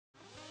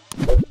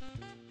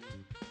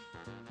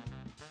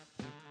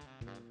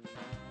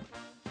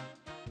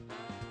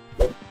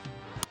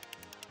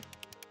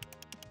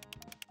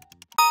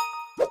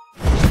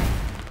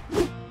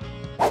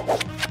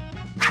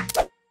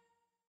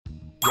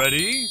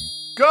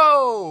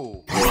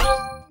Go!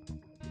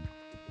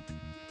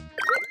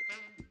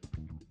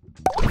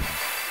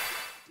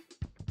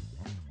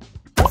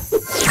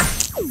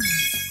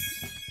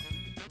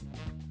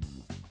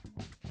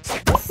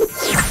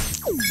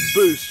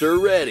 Booster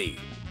ready.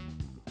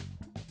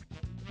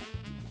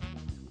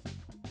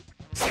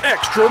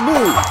 Extra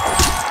move.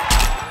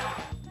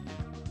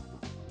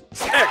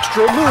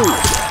 Extra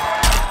move.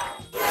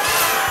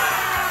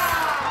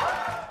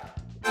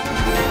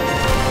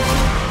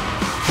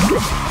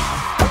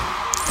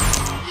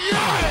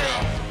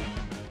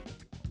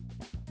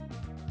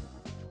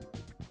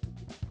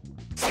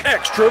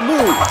 Extra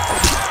move.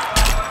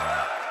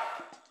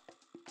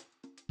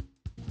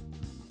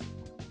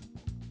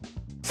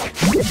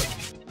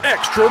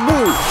 Extra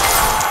move.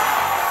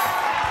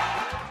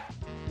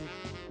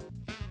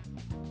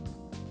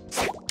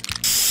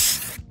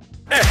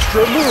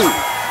 Extra move.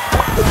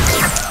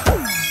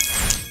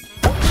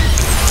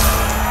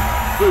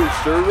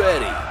 Booster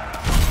ready.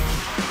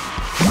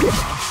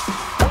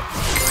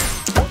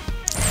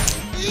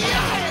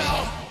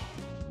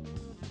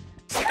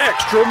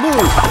 Extra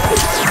move.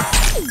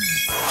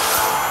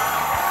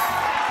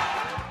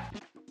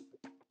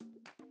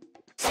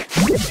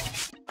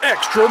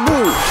 Extra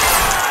move.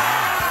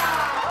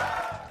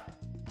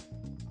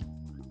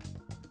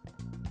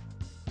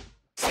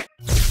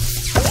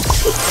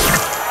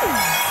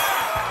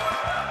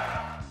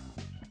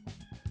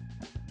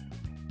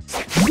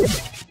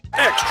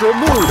 Extra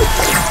move.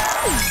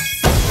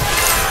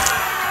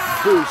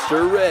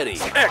 Booster ready.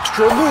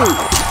 Extra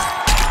move.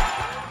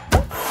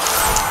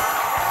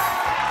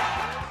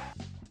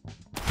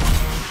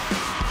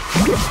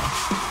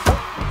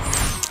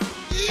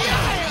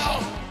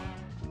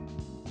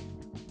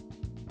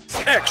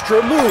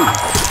 Extra move.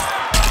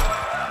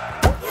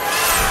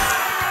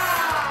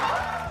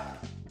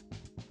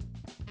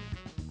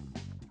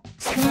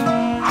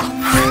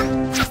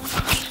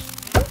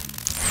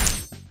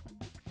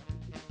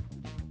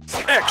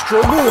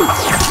 Extra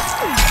move.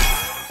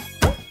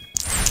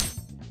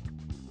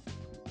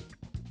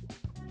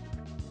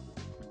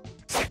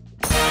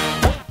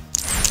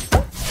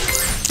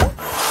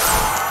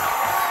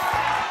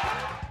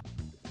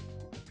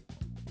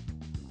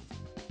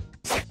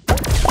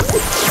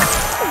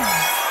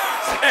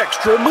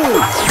 Extra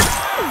move.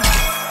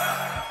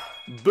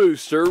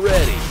 Booster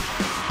ready.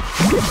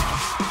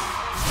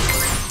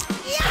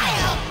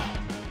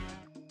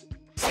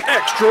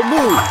 Extra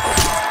move.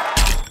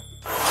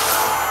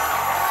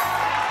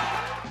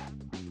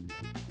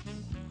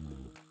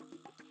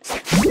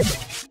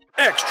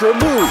 Extra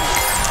move.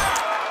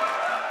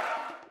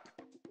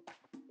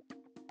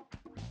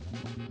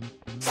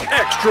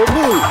 Extra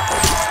move.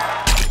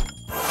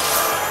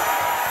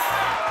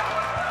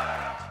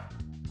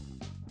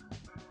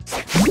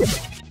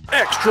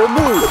 Extra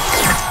move.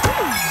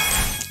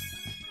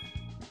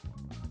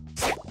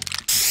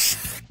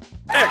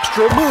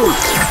 Extra move.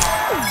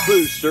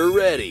 Booster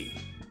ready.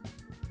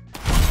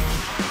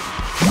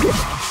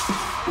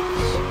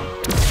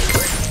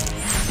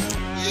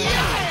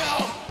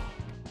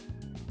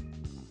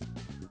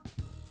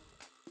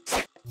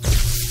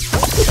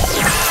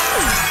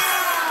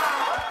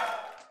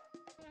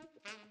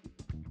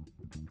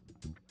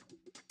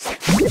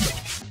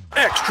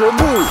 Extra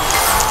move.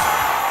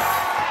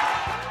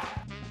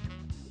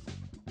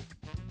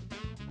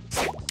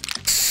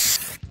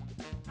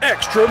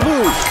 Extra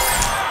move.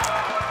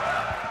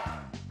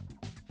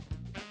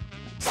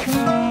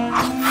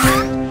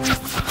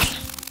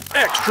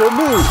 Extra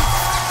move.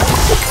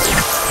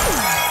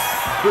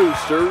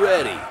 Booster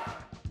ready.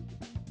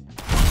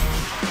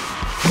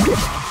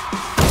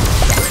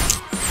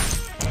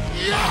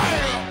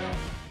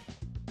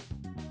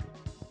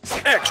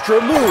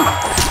 Extra move.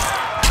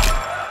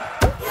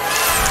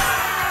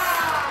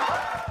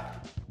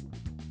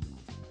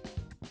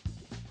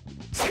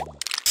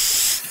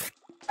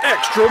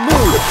 Extra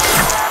move.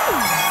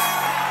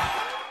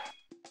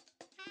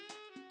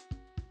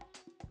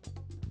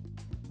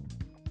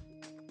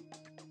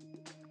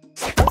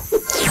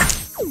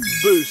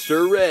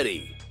 Booster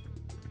ready.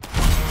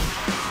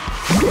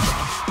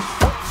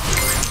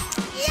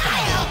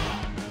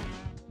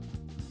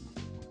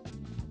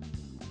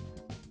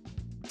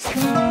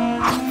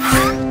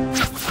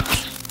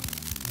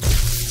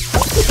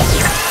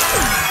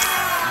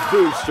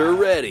 Booster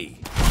ready.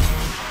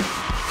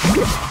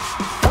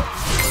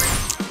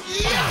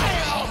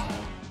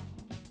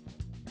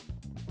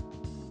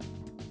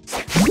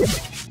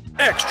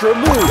 Extra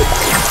move.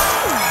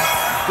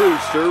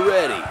 Booster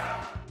ready.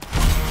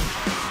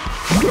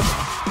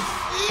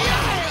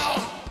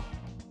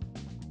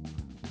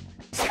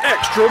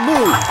 Extra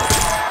move.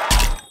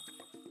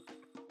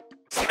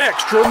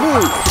 Extra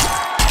move.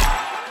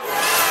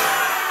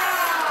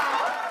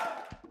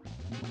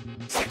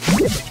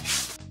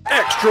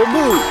 Extra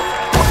move.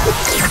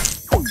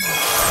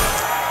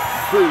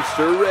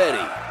 Booster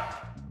ready.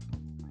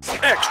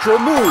 Extra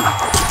move.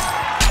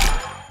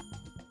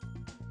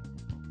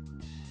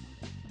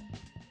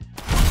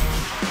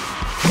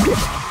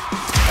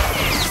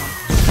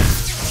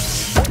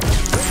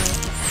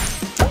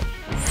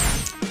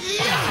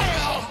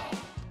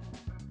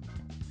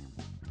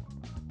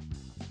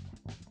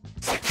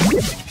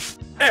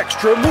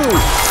 Extra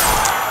move!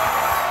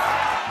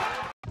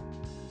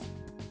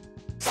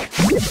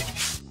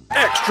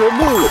 Extra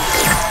move!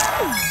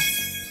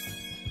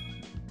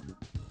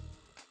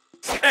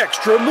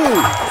 Extra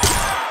move!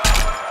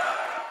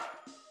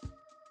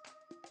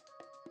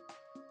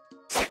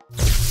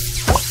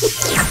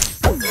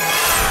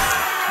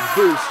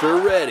 Booster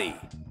ready!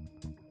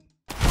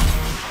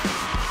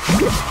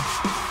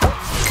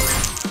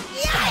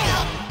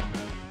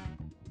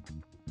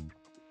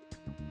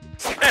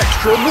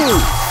 Extra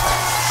move!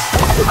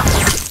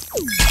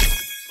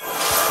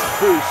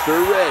 Booster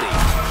ready!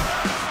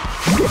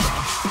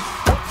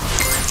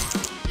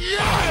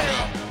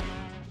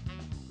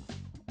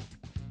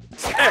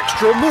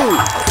 Extra move!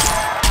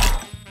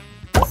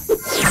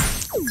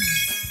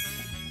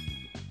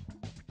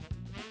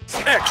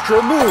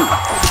 Extra move!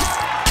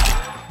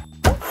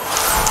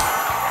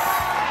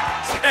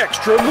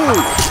 Extra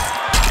move!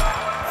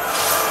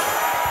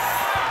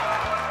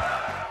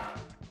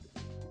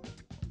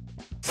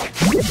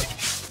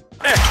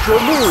 Extra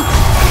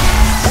move!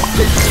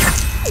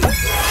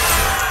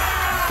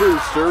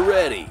 Booster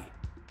ready!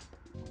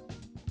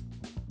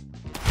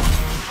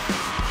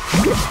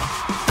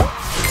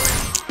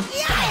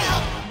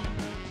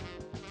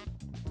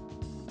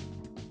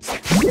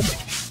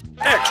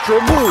 Extra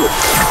move!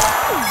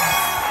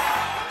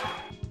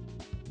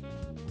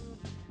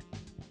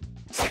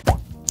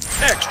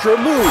 Extra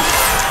move!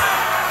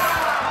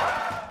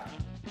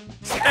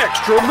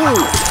 Extra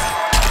move!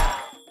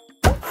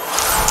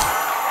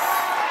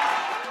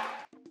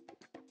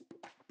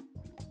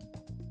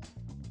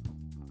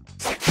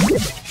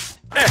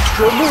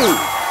 Extra move!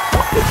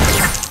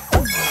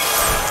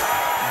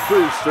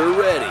 Booster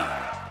ready!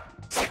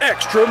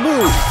 Extra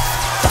move!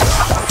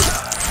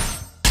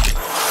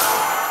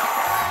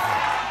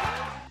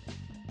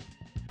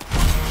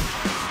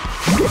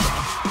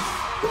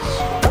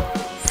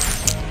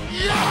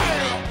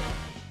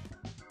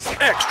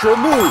 Extra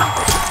move!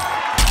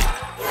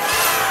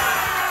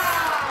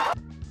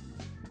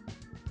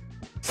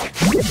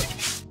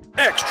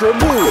 Extra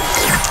move!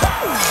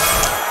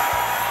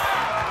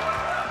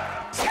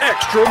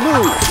 Extra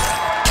move!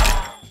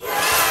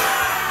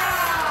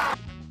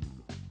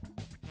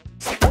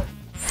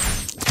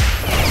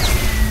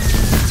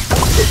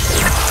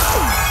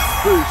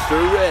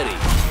 Booster ready!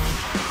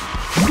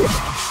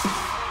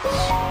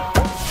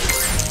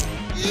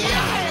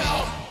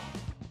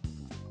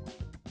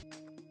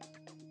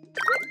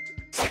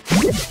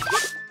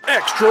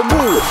 Extra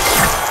move!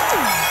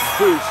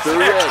 Booster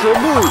ready!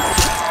 Extra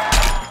move!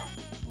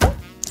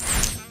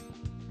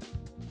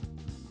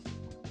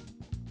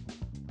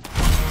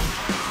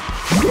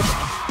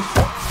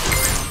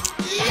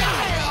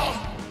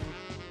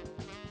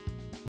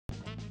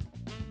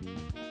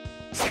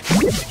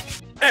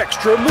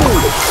 Extra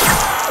move!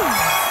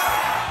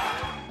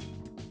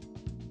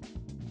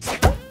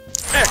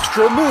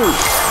 Extra move!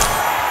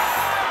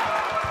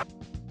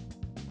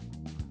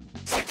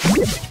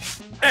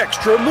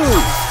 Extra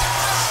move!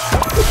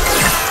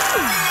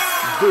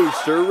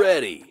 Booster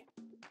ready!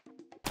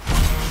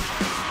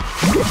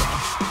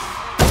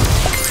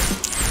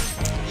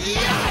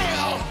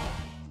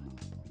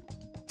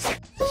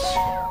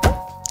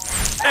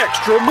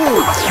 Extra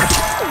move!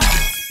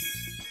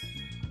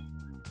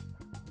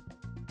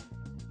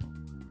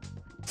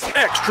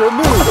 Extra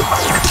move!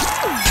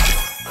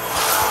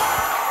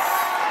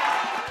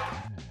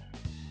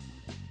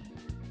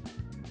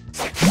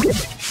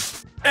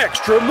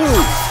 Extra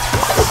move!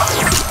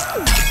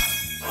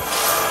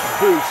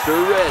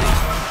 Booster ready!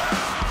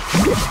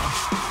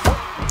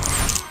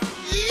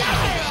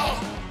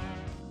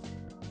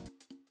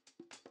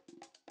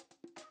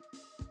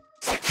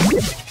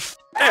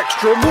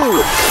 Extra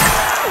move!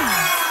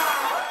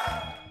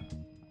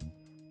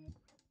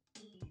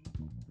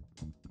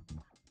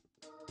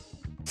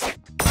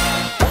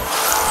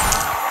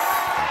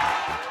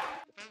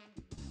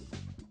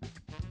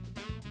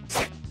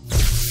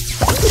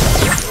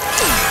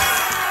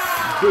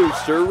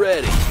 Booster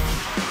ready!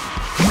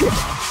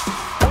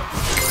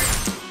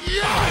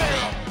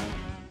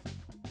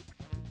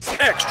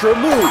 Extra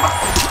move!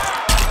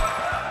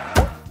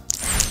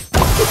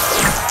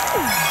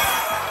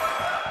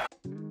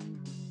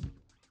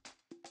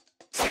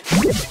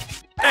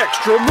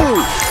 Extra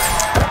move!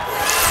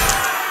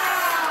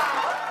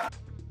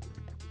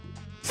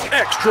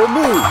 Extra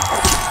move!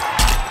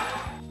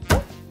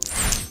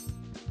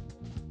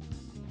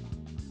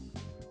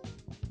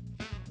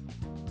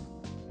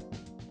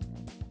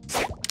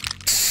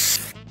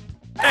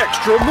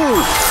 Extra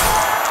move!